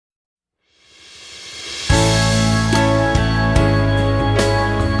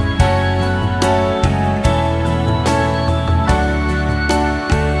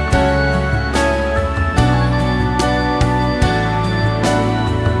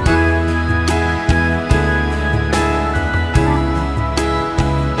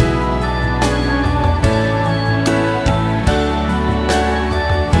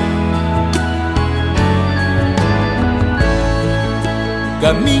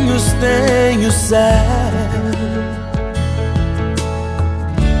caminhos tem o céu,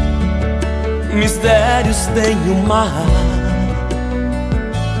 mistérios tem o mar,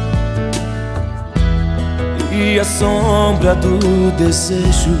 e a sombra do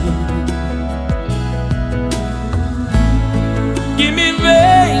desejo que me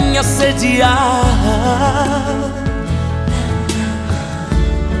vem assediar.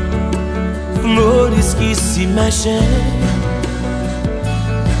 Flores que se mexem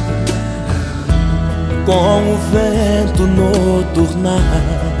com o vento noturnal,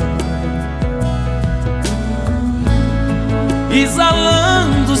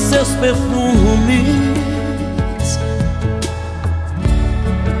 exalando seus perfumes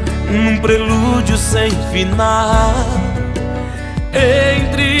num prelúdio sem final.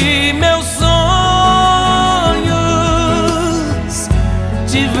 Entre meus sonhos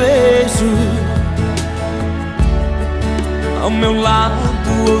te vejo ao meu lado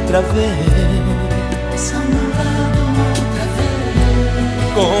outra vez,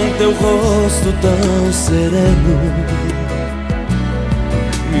 com teu rosto tão sereno,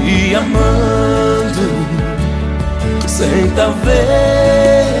 me amando sem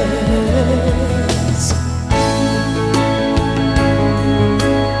talvez.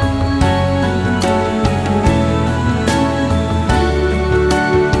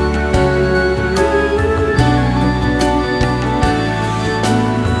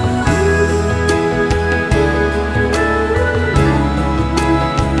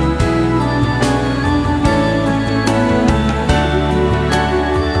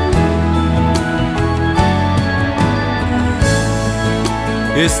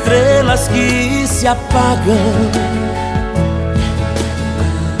 Estrelas que se apagam,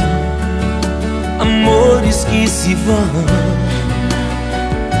 amores que se vão,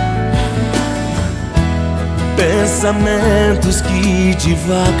 pensamentos que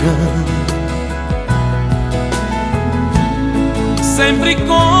divagam, sempre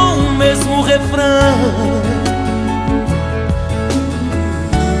com o mesmo refrão,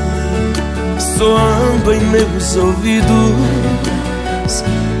 soando em meus ouvidos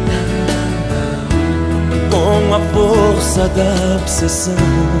com a força da obsessão,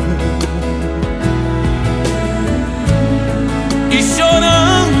 e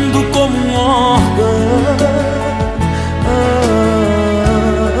chorando como um órgão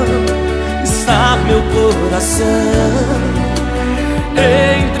está meu coração.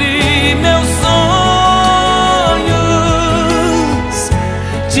 Entre meus sonhos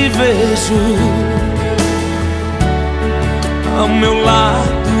te vejo ao meu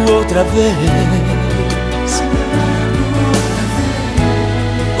lado outra vez,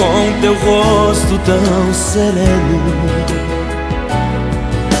 com teu rosto tão sereno,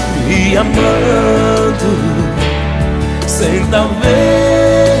 me amando sem talvez.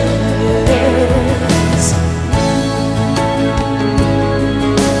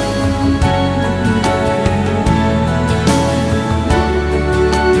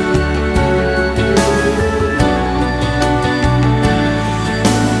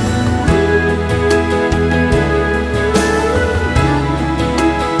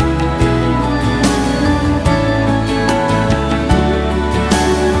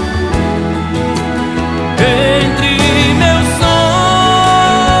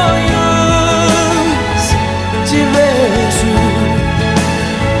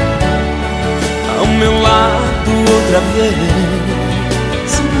 Outra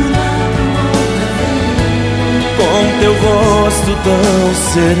vez, com teu rosto tão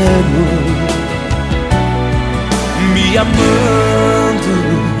sereno, me amando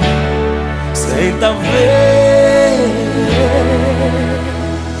sem talvez.